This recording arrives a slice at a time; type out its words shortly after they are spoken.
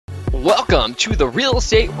Welcome to the Real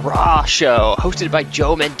Estate Raw Show, hosted by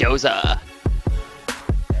Joe Mendoza.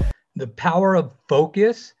 The power of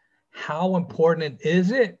focus, how important is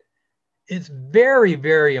it? It's very,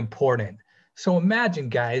 very important. So imagine,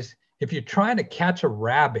 guys, if you're trying to catch a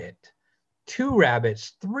rabbit, 2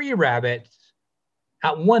 rabbits, 3 rabbits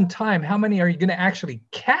at one time, how many are you going to actually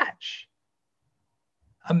catch?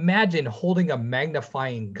 Imagine holding a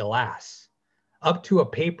magnifying glass up to a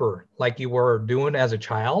paper like you were doing as a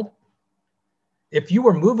child. If you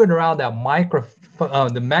were moving around that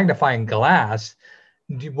the magnifying glass,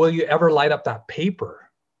 will you ever light up that paper?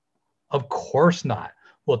 Of course not.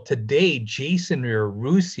 Well, today, Jason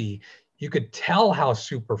Yarusi, you could tell how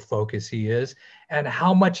super focused he is and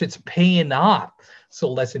how much it's paying off.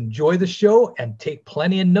 So let's enjoy the show and take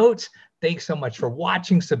plenty of notes. Thanks so much for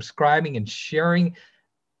watching, subscribing, and sharing.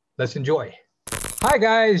 Let's enjoy. Hi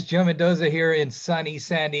guys, Joe Mendoza here in sunny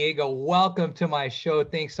San Diego. Welcome to my show.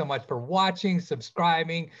 Thanks so much for watching,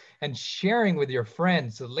 subscribing, and sharing with your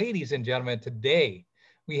friends. So ladies and gentlemen, today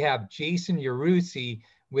we have Jason Yarusi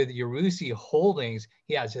with Yarusi Holdings.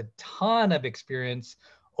 He has a ton of experience,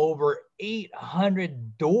 over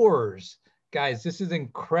 800 doors. Guys, this is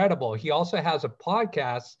incredible. He also has a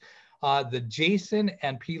podcast, the Jason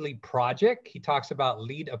and Peely Project. He talks about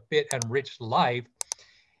lead a fit and rich life.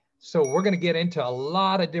 So we're going to get into a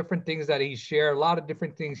lot of different things that he shared, a lot of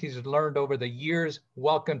different things he's learned over the years.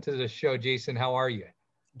 Welcome to the show, Jason. How are you?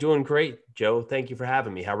 Doing great, Joe. Thank you for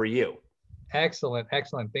having me. How are you? Excellent.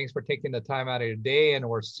 Excellent. Thanks for taking the time out of your day. And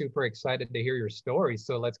we're super excited to hear your story.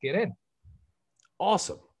 So let's get in.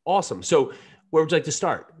 Awesome. Awesome. So where would you like to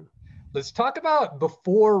start? Let's talk about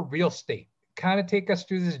before real estate. Kind of take us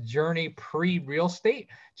through this journey pre-real estate,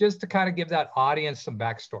 just to kind of give that audience some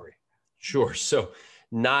backstory. Sure. So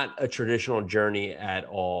not a traditional journey at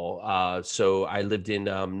all. So I lived in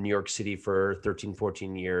New York City for 13,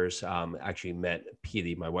 14 years. Actually met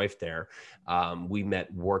Peely, my wife there. We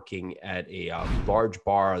met working at a large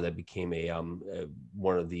bar that became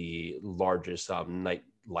one of the largest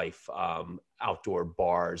nightlife outdoor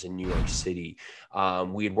bars in New York City.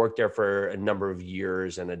 We had worked there for a number of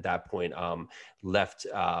years, and at that point left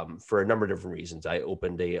for a number of different reasons. I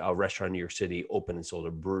opened a restaurant in New York City, opened and sold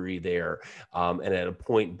a brewery there. And at a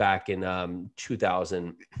point back in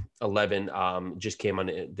 2011, just came on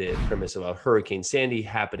the premise of a Hurricane Sandy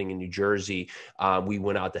happening in New Jersey. We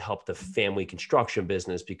went out to help the family construction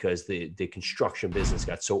business because the construction business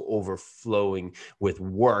got so overflowing with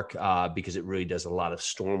work because it really does a lot of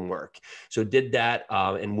storm work. So did that.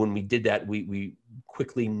 And when we did that, we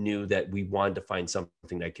quickly knew that we wanted to find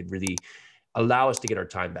something that could really allow us to get our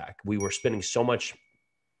time back. We were spending so much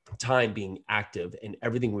time being active, and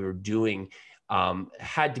everything we were doing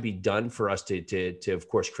had to be done for us to of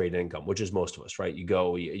course create income, which is most of us, right?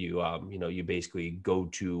 You basically go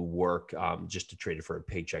to work just to trade it for a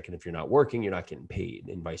paycheck, and if you're not working, you're not getting paid,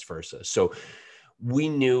 and vice versa. So we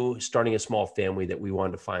knew, starting a small family, that we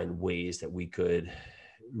wanted to find ways that we could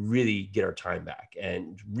really get our time back,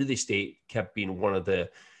 and real estate kept being one of the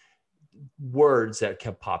words that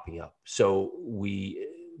kept popping up. So we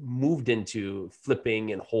moved into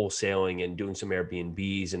flipping and wholesaling and doing some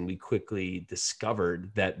Airbnbs, and we quickly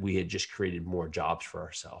discovered that we had just created more jobs for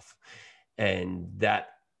ourselves. And that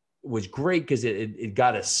was great because it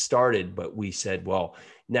got us started. But we said, well,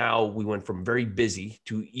 now we went from very busy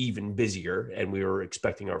to even busier, and we were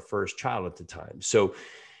expecting our first child at the time. So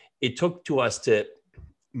it took to us to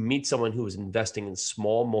meet someone who was investing in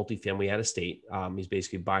small multifamily out of state. He's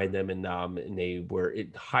basically buying them, and they were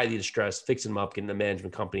highly distressed, fixing them up, getting the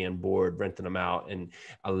management company on board, renting them out, and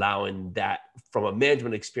allowing that from a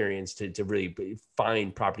management experience to really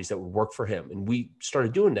find properties that would work for him. And we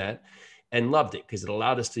started doing that and loved it because it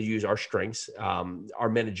allowed us to use our strengths, our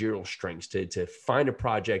managerial strengths to find a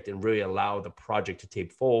project and really allow the project to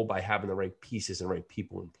take full by having the right pieces and right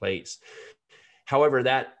people in place. However,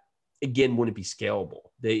 that again wouldn't be scalable.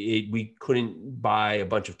 We couldn't buy a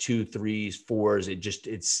bunch of 2, 3s, 4s.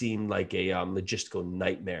 It seemed like a logistical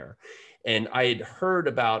nightmare. And I had heard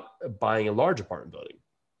about buying a large apartment building,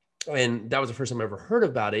 and that was the first time I ever heard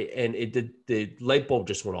about it. And the light bulb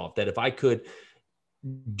just went off that if I could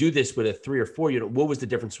do this with a 3 or 4 unit, what was the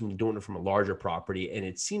difference from doing it from a larger property? And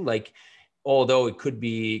it seemed like, although it could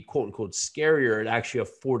be quote unquote scarier, it actually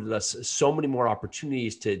afforded us so many more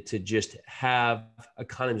opportunities to just have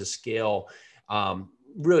economies of scale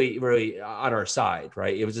really, really on our side,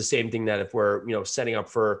 right? It was the same thing that if we're, setting up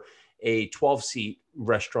for a 12-seat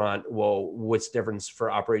restaurant, well, what's the difference for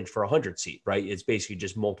operating for a 100-seat, right? It's basically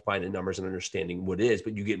just multiplying the numbers and understanding what it is,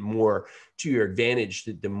 but you get more to your advantage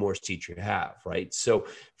the more seats you have, right? So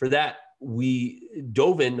for that, we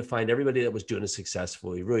dove in to find everybody that was doing it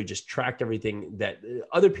successfully, really just tracked everything that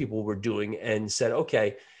other people were doing and said,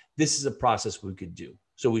 okay, this is a process we could do.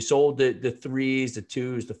 So we sold the threes, the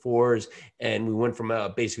twos, the fours, and we went from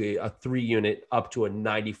basically a 3-unit up to a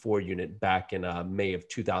 94-unit back in May of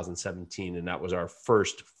 2017. And that was our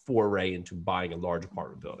first foray into buying a large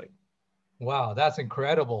apartment building. Wow, that's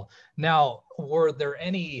incredible. Now, were there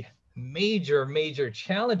any major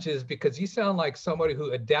challenges? Because you sound like somebody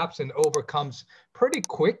who adapts and overcomes pretty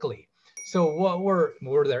quickly. So what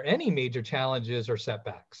were there any major challenges or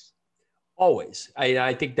setbacks? Always.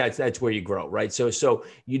 I think that's where you grow, right? So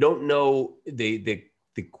you don't know the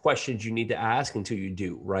questions you need to ask until you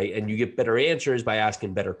do, right? And you get better answers by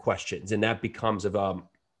asking better questions. And that becomes of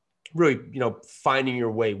really, finding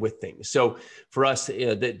your way with things. So for us,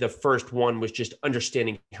 the first one was just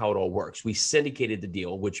understanding how it all works. We syndicated the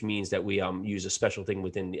deal, which means that we use a special thing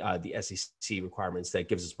within the SEC requirements that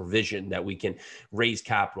gives us provision that we can raise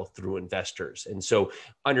capital through investors. And so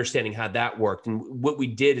understanding how that worked. And what we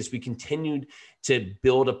did is we continued to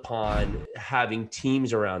build upon having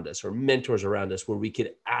teams around us or mentors around us where we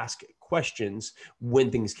could ask questions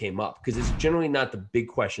when things came up, because it's generally not the big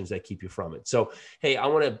questions that keep you from it. So, hey, I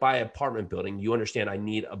want to buy an apartment building. You understand I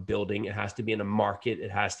need a building. It has to be in a market.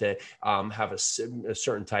 It has to have a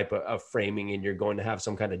certain type of framing, and you're going to have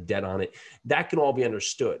some kind of debt on it. That can all be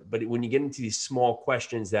understood. But when you get into these small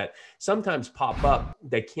questions that sometimes pop up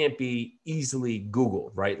that can't be easily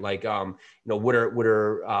Googled, right? Like, what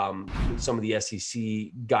are some of the SEC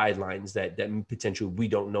guidelines that potentially we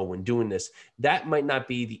don't know when doing this? That might not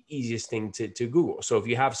be the easiest thing to Google. So if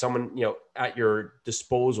you have someone, at your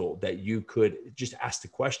disposal that you could just ask the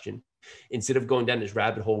question, instead of going down this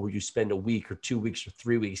rabbit hole where you spend a week or 2 weeks or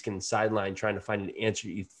 3 weeks getting sidelined trying to find an answer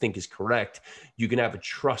you think is correct, you can have a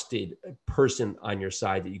trusted person on your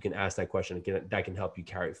side that you can ask that question that can help you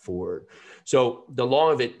carry it forward. So the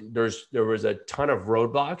long of it, there was a ton of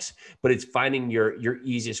roadblocks, but it's finding your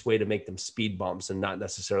easiest way to make them speed bumps and not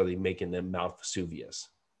necessarily making them Mount Vesuvius.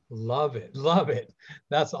 Love it. Love it.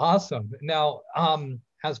 That's awesome. Now,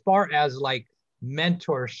 as far as like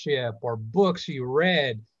mentorship or books you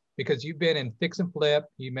read, because you've been in fix and flip,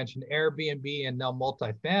 you mentioned Airbnb and now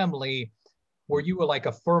multifamily, were you like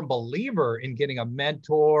a firm believer in getting a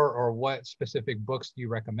mentor, or what specific books do you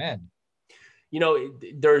recommend?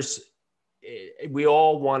 We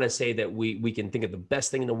all want to say that we can think of the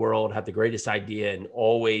best thing in the world, have the greatest idea, and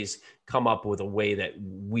always come up with a way that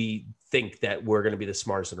we think that we're going to be the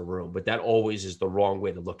smartest in the room. But that always is the wrong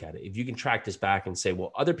way to look at it. If you can track this back and say,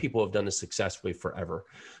 well, other people have done this successfully forever,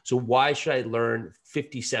 so why should I learn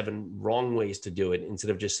 57 wrong ways to do it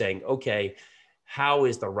instead of just saying, okay, how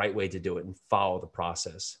is the right way to do it and follow the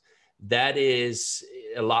process? That is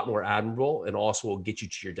a lot more admirable, and also will get you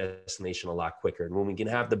to your destination a lot quicker. And when we can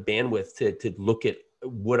have the bandwidth to look at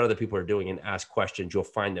what other people are doing and ask questions, you'll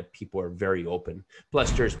find that people are very open.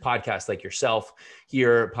 Plus, there's podcasts like yourself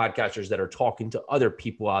here, podcasters that are talking to other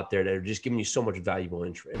people out there that are just giving you so much valuable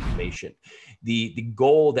information. The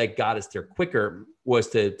goal that got us there quicker was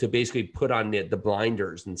to basically put on the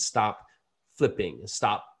blinders and stop flipping,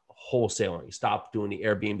 stop wholesaling, stop doing the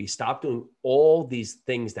Airbnb, stop doing all these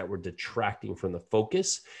things that were detracting from the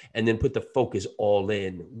focus, and then put the focus all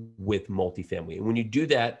in with multifamily. And when you do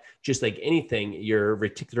that, just like anything, your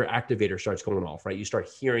reticular activator starts going off, right? You start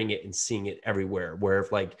hearing it and seeing it everywhere. Where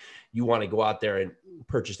if like you want to go out there and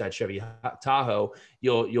purchase that Chevy Tahoe,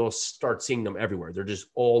 you'll start seeing them everywhere. They're just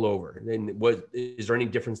all over. And what is there any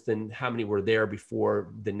difference than how many were there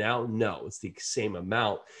before than now? No, it's the same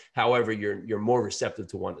amount. However, you're more receptive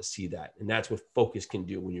to want to see that. And that's what focus can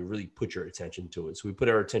do when you really put your attention to it. So we put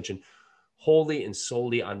our attention wholly and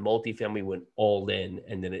solely on multifamily, went all in,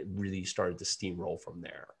 and then it really started to steamroll from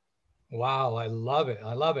there. Wow, I love it.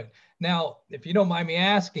 I love it. Now, if you don't mind me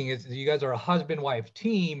asking, you guys are a husband-wife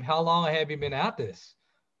team. How long have you been at this?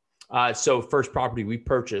 So first property we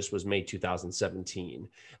purchased was May 2017.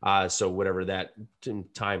 So whatever that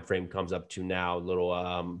time frame comes up to now, a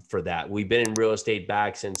little for that. We've been in real estate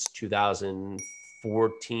back since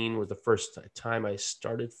 2014 was the first time I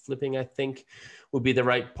started flipping, I think would be the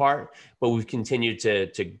right part. But we've continued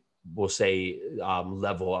to we'll say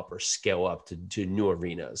level up or scale up to new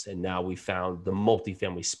arenas. And now we found the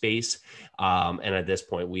multifamily space. And at this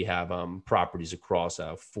point we have properties across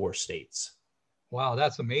 4 states. Wow,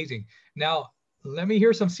 that's amazing. Now, let me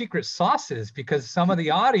hear some secret sauces, because some of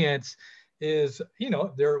the audience is,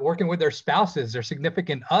 they're working with their spouses, their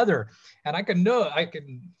significant other. And I can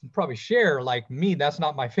probably share, like me, that's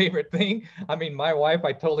not my favorite thing. I mean, my wife,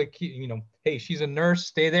 I totally, hey, she's a nurse,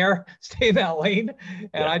 stay there, stay in that lane.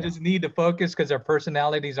 And Yeah. I just need to focus because our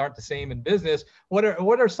personalities aren't the same in business. What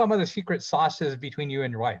are some of the secret sauces between you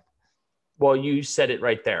and your wife? Well, you said it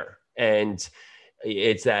right there. And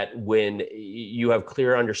it's that when you have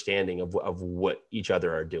clear understanding of what each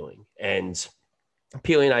other are doing. And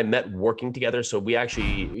Peely and I met working together. So we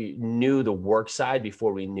actually knew the work side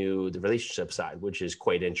before we knew the relationship side, which is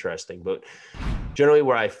quite interesting. But generally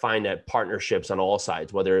where I find that partnerships on all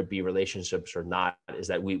sides, whether it be relationships or not, is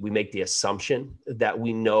that we make the assumption that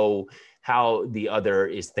we know how the other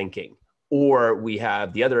is thinking, or we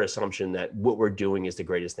have the other assumption that what we're doing is the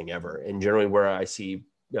greatest thing ever. And generally where I see,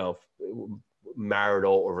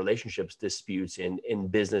 marital or relationships disputes in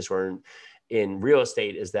business or in real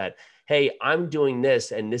estate is that, hey, I'm doing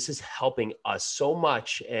this and this is helping us so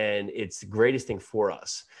much and it's the greatest thing for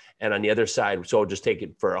us. And on the other side, so I'll just take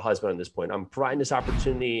it for a husband at this point, I'm providing this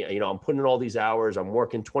opportunity, I'm putting in all these hours, I'm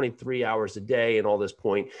working 23 hours a day and all this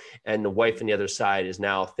point. And the wife on the other side is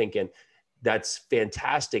now thinking, that's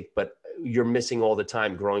fantastic, but you're missing all the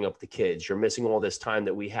time growing up the kids. You're missing all this time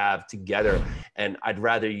that we have together. And I'd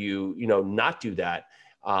rather you, not do that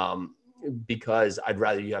because I'd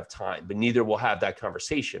rather you have time, but neither will have that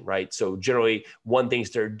conversation, right? So generally one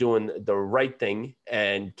thinks they're doing the right thing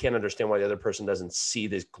and can't understand why the other person doesn't see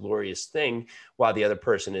this glorious thing, while the other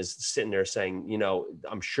person is sitting there saying,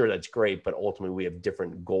 I'm sure that's great, but ultimately we have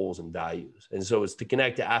different goals and values. And so it's to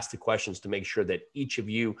connect, to ask the questions, to make sure that each of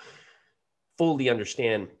you fully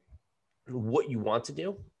understand what you want to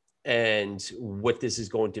do and what this is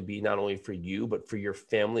going to be, not only for you, but for your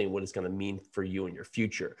family and what it's going to mean for you in your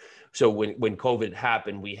future. So when COVID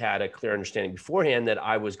happened, we had a clear understanding beforehand that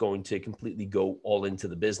I was going to completely go all into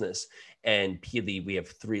the business. And Peely, we have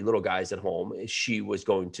 3 little guys at home. She was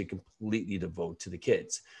going to completely devote to the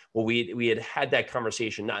kids. Well, we had that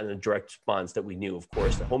conversation, not in a direct response that we knew, of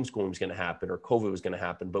course, that homeschooling was going to happen or COVID was going to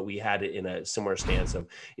happen, but we had it in a similar stance of,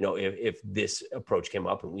 if this approach came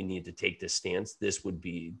up and we needed to take this stance, this would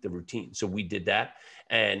be the routine. So we did that.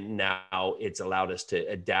 And now it's allowed us to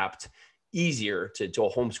adapt easier to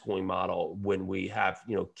a homeschooling model when we have,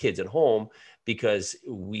 kids at home, because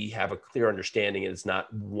we have a clear understanding and it's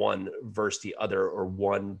not one versus the other, or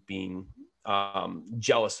one being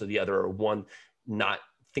jealous of the other, or one not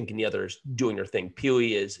thinking the other is doing their thing.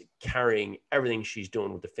 Peely is carrying everything she's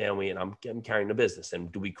doing with the family, and I'm carrying the business. And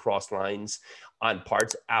do we cross lines on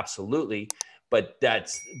parts? Absolutely. But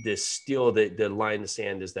that's still the line in the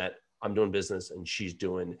sand is that I'm doing business and she's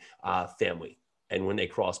doing family. And when they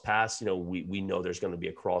cross paths, we know there's going to be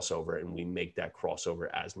a crossover, and we make that crossover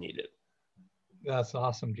as needed. That's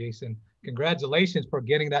awesome, Jason. Congratulations for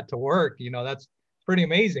getting that to work. That's pretty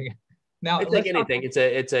amazing. Now, it's like anything.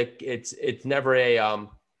 It's never a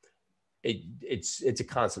it's a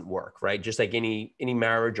constant work, right? Just like any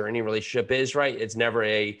marriage or any relationship is, right? It's never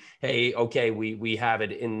a, hey, okay, we have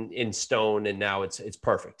it in stone and now it's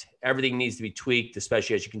perfect. Everything needs to be tweaked,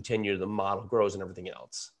 especially as you continue, the model grows and everything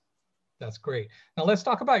else. That's great. Now let's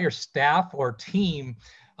talk about your staff or team.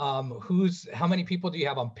 How many people do you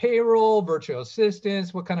have on payroll, virtual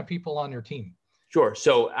assistants? What kind of people on your team? Sure.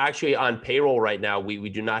 So actually on payroll right now, we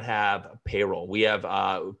do not have payroll. We have,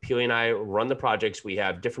 Peely and I run the projects. We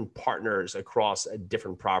have different partners across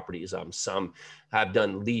different properties. Some have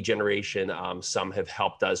done lead generation. Some have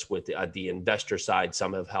helped us with the investor side.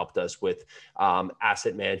 Some have helped us with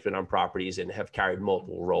asset management on properties and have carried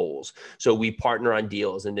multiple roles. So we partner on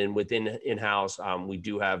deals. And then within in-house, we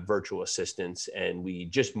do have virtual assistants, and we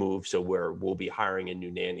just moved. So we'll be hiring a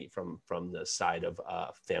new nanny from the side of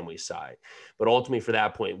family side. But ultimately for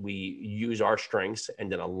that point, we use our strengths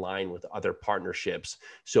and then align with other partnerships.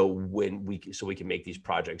 So we can make these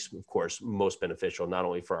projects, of course, most beneficial, not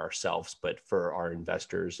only for ourselves, but for our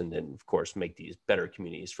investors, and then of course make these better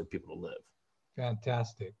communities for people to live.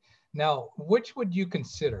 Fantastic. Now, which would you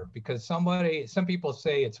consider? Because some people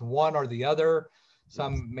say it's one or the other.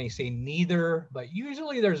 Some may say neither, but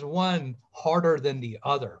usually there's one harder than the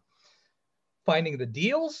other. Finding the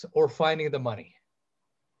deals or finding the money?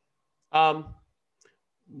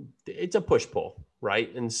 It's a push-pull,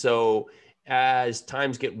 right? And so as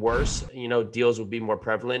times get worse, deals will be more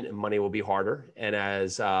prevalent and money will be harder. And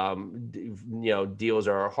as, deals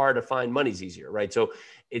are hard to find, money's easier, right? So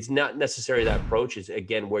it's not necessarily that approach is,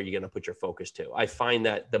 again, where you're going to put your focus to. I find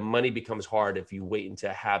that the money becomes hard if you wait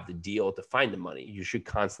until have the deal to find the money. You should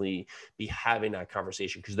constantly be having that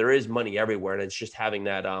conversation, because there is money everywhere. And it's just having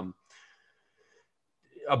that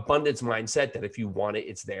abundance mindset that if you want it,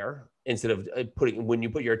 it's there, instead of when you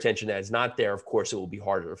put your attention that it's not there, of course, it will be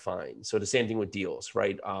harder to find. So the same thing with deals,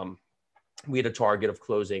 right? We had a target of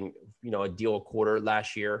closing, a deal a quarter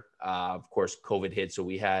last year. Of course, COVID hit. So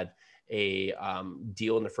we had a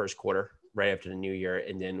deal in the first quarter, right after the new year.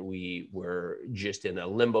 And then we were just in a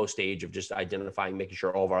limbo stage of just identifying, making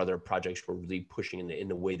sure all of our other projects were really pushing in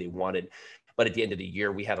the way they wanted. But at the end of the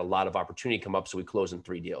year, we had a lot of opportunity come up. So we closed in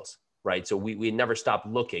 3 deals, right? So we never stopped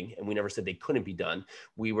looking, and we never said they couldn't be done.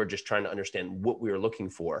 We were just trying to understand what we were looking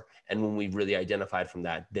for. And when we really identified from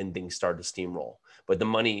that, then things started to steamroll. But the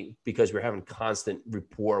money, because we're having constant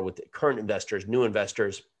rapport with the current investors, new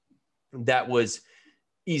investors, that was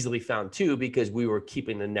easily found too, because we were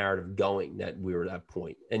keeping the narrative going that we were at that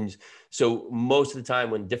point. And so most of the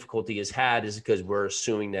time when difficulty is had is because we're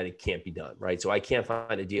assuming that it can't be done, right? So I can't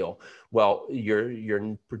find a deal. Well,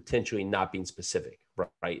 you're potentially not being specific,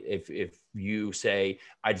 right? If you say,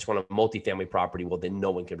 I just want a multifamily property, well, then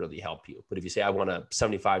no one can really help you. But if you say, I want a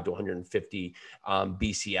 75 to 150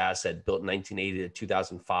 BC asset built in 1980 to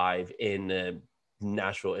 2005 in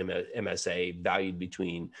Nashville MSA, valued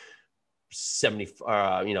between 7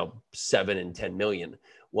 and 10 million.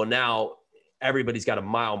 Well, now everybody's got a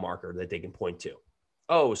mile marker that they can point to.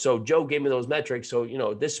 Oh, so Joe gave me those metrics. So,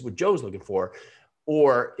 this is what Joe's looking for.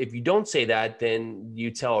 Or if you don't say that, then you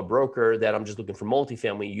tell a broker that I'm just looking for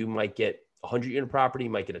multifamily. You might get a 100-unit property. You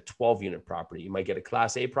might get a 12-unit property. You might get a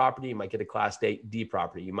Class A property. You might get a Class D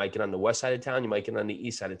property. You might get on the west side of town. You might get on the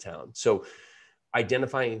east side of town. So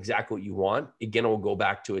identifying exactly what you want, again, we'll go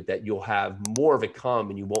back to it that you'll have more of it come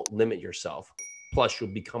and you won't limit yourself. Plus,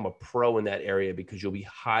 you'll become a pro in that area because you'll be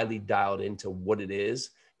highly dialed into what it is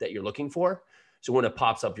that you're looking for. So when it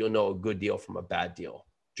pops up, you'll know a good deal from a bad deal.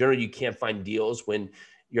 Generally, you can't find deals when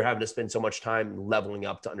you're having to spend so much time leveling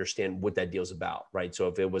up to understand what that deal's about, right? So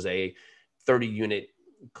if it was a 30-unit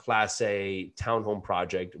Class A townhome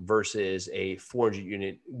project versus a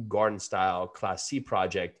 400-unit garden style Class C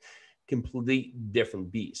project, complete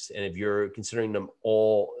different beasts. And if you're considering them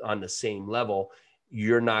all on the same level,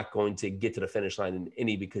 you're not going to get to the finish line in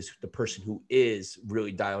any, because the person who is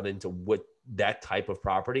really dialed into what that type of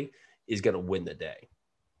property is going to win the day.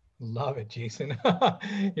 Love it, Jason.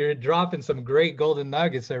 You're dropping some great golden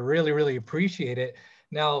nuggets. I really, really appreciate it.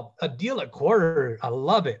 Now, a deal a quarter, I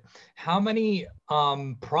love it. How many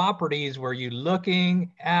properties were you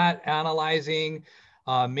looking at, analyzing,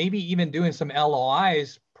 maybe even doing some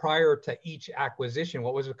LOIs prior to each acquisition?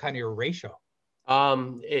 What was kind of your ratio?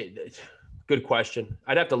 Good question.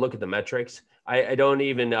 I'd have to look at the metrics. I don't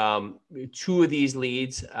even, 2 of these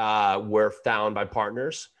leads were found by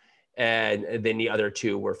partners, and then the other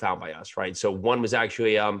 2 were found by us, right? So one was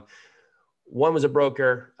actually, one was a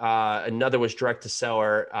broker, another was direct to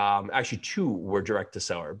seller. Actually, 2 were direct to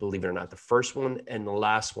seller, believe it or not, the first one and the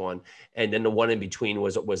last one. And then the one in between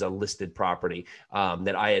was a listed property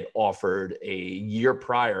that I had offered a year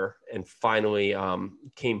prior, and finally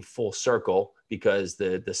came full circle because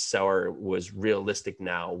the seller was realistic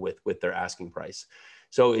now with their asking price.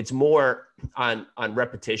 So it's more on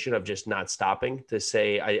repetition of just not stopping to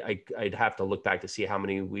say, I'd have to look back to see how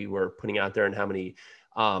many we were putting out there and how many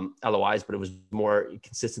LOIs, but it was more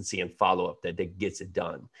consistency and follow-up that gets it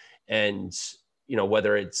done. And,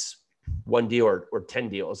 whether it's 1 deal or 10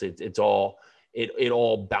 deals, it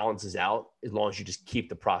all balances out as long as you just keep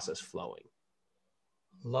the process flowing.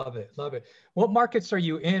 Love it. Love it. What markets are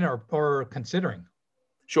you in or considering?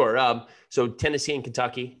 Sure. So Tennessee and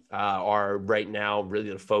Kentucky are right now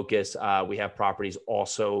really the focus. We have properties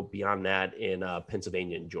also beyond that in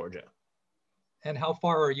Pennsylvania and Georgia. And how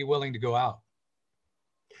far are you willing to go out?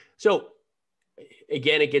 So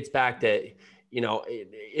again, it gets back to,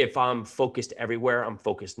 if I'm focused everywhere, I'm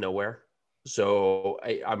focused nowhere. So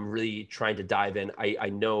I'm really trying to dive in. I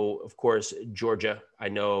know, of course, Georgia. I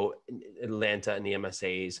know Atlanta and the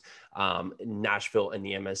MSAs, Nashville and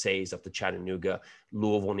the MSAs up to Chattanooga,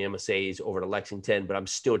 Louisville and the MSAs over to Lexington. But I'm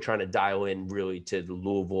still trying to dial in really to the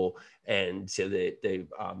Louisville and to the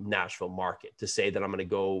Nashville market to say that I'm going to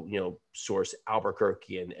go, source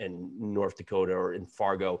Albuquerque and North Dakota or in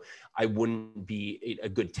Fargo. I wouldn't be a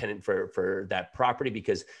good tenant for that property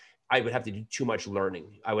because I would have to do too much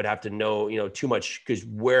learning. I would have to know, too much, because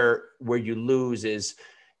where you lose is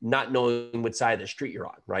not knowing what side of the street you're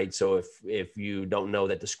on, right? So if you don't know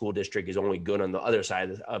that the school district is only good on the other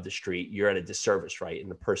side of the street, you're at a disservice, right? And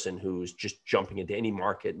the person who's just jumping into any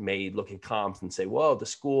market may look at comps and say, well, the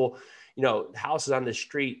school, houses on the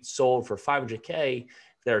street sold for $500K.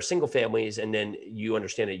 That are single families, and then you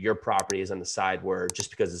understand that your property is on the side where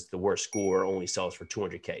just because it's the worst school or only sells for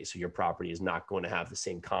 $200K, so your property is not going to have the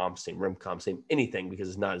same comps, same rim comps, same anything, because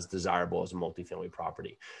it's not as desirable as a multifamily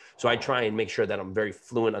property. So I try and make sure that I'm very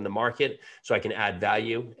fluent on the market so I can add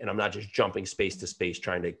value, and I'm not just jumping space to space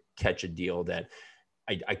trying to catch a deal that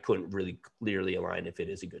I couldn't really clearly align if it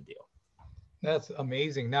is a good deal. That's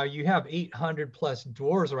amazing. Now you have 800 plus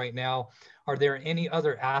doors right now. Are there any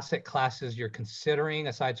other asset classes you're considering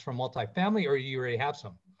aside from multifamily, or you already have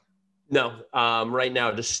some? No, right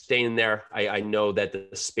now, just staying there. I know that the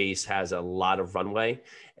space has a lot of runway.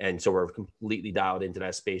 And so we're completely dialed into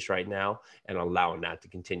that space right now and allowing that to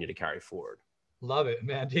continue to carry forward. Love it,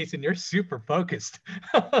 man. Jason, you're super focused.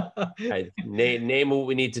 Name what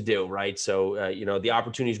we need to do, right? So, the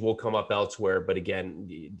opportunities will come up elsewhere. But again,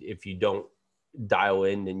 if you don't dial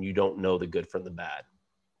in, then you don't know the good from the bad.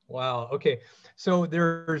 Wow. Okay. So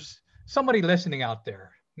there's somebody listening out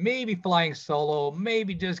there, maybe flying solo,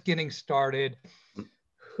 maybe just getting started.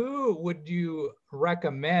 Who would you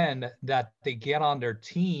recommend that they get on their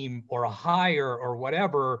team or hire or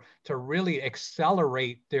whatever to really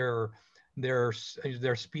accelerate their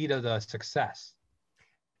speed of the success?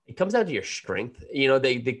 It comes down to your strength.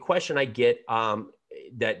 The question I get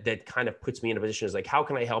that kind of puts me in a position is like, how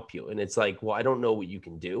can I help you? And it's like, well, I don't know what you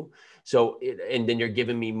can do. So, and then you're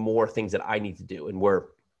giving me more things that I need to do, and we're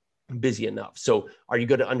busy enough. So are you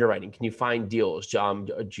good at underwriting? Can you find deals?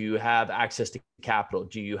 Do you have access to capital?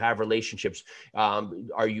 Do you have relationships?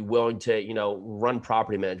 Are you willing to, run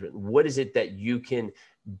property management? What is it that you can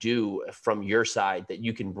do from your side that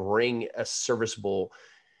you can bring a serviceable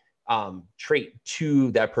trait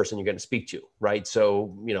to that person you're going to speak to, right?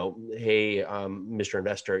 So, hey, Mr.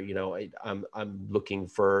 Investor, I'm looking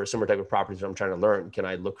for similar type of properties that I'm trying to learn.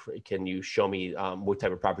 Can you show me what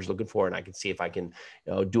type of properties you're looking for? And I can see if I can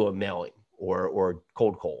do a mailing or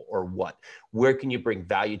cold call or what. Where can you bring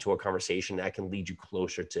value to a conversation that can lead you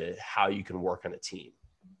closer to how you can work on a team?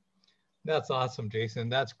 That's awesome, Jason.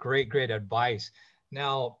 That's great advice.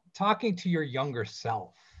 Now, talking to your younger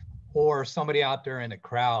self, or somebody out there in the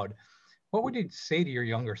crowd, what would you say to your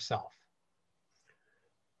younger self?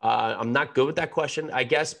 I'm not good with that question, I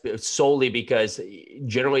guess, solely because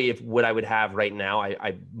generally if what I would have right now,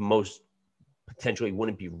 I most potentially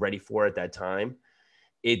wouldn't be ready for at that time.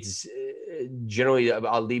 It's generally,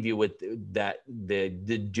 I'll leave you with that the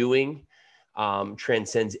doing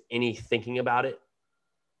transcends any thinking about it.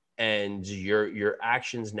 And your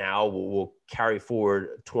actions now will carry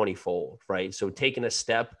forward 20-fold, right? So taking a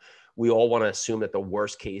step, we all want to assume that the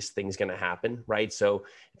worst case thing's going to happen, right? So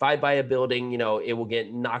if I buy a building, it will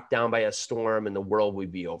get knocked down by a storm and the world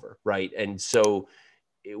would be over, right? And so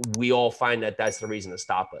we all find that that's the reason to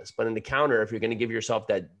stop us. But in the counter, if you're going to give yourself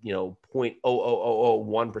that,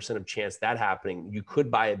 0.00001% of chance that happening, you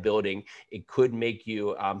could buy a building. It could make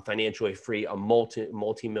you financially free, a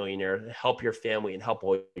multi-millionaire, help your family and help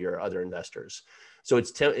all your other investors. So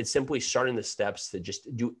it's simply starting the steps to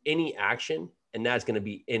just do any action, and that's going to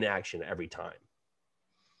be inaction every time.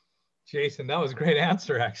 Jason, that was a great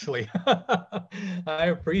answer, actually. I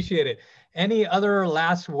appreciate it. Any other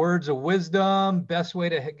last words of wisdom, best way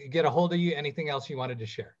to get a hold of you? Anything else you wanted to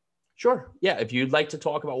share? Sure. Yeah. If you'd like to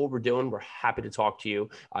talk about what we're doing, we're happy to talk to you.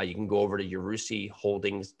 You can go over to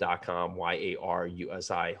yarusiholdings.com,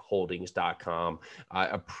 YARUSI holdings.com. I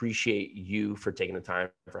appreciate you for taking the time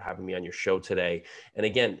for having me on your show today. And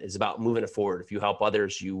again, it's about moving it forward. If you help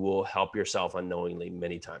others, you will help yourself unknowingly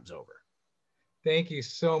many times over. Thank you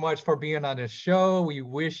so much for being on the show. We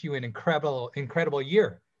wish you an incredible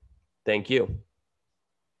year. Thank you.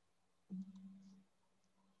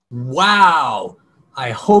 Wow. I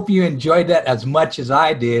hope you enjoyed that as much as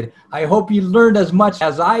I did. I hope you learned as much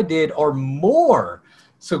as I did or more.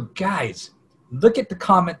 So guys, look at the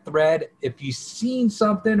comment thread. If you've seen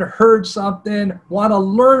something or heard something, want to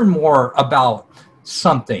learn more about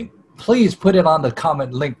something, please put it on the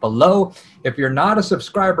comment link below. If you're not a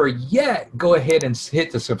subscriber yet, go ahead and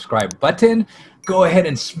hit the subscribe button. Go ahead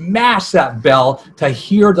and smash that bell to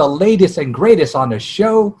hear the latest and greatest on the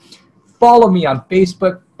show. Follow me on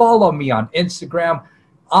Facebook. Follow me on Instagram.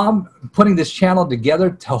 I'm putting this channel together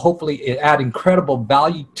to hopefully add incredible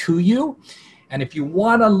value to you. And if you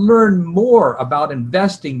want to learn more about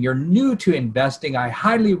investing, you're new to investing, I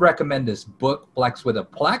highly recommend this book, Flex with a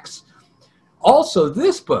Plex. Also,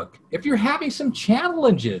 this book, if you're having some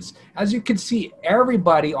challenges, as you can see,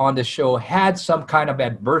 everybody on the show had some kind of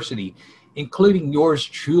adversity, including yours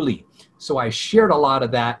truly. So I shared a lot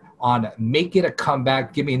of that on Make It a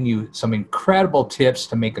Comeback, giving you some incredible tips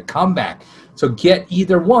to make a comeback. So get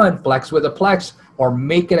either one, Flex with a Plex or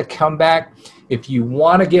Make It a Comeback. If you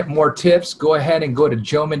want to get more tips, go ahead and go to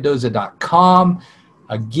joemendoza.com.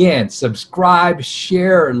 Again, subscribe,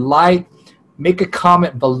 share, like, make a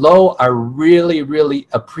comment below. I really, really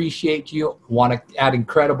appreciate you. Want to add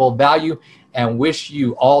incredible value and wish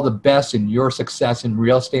you all the best in your success in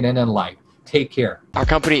real estate and in life. Take care. Our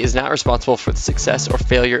company is not responsible for the success or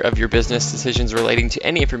failure of your business decisions relating to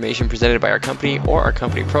any information presented by our company or our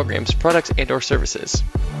company programs, products, and/or services.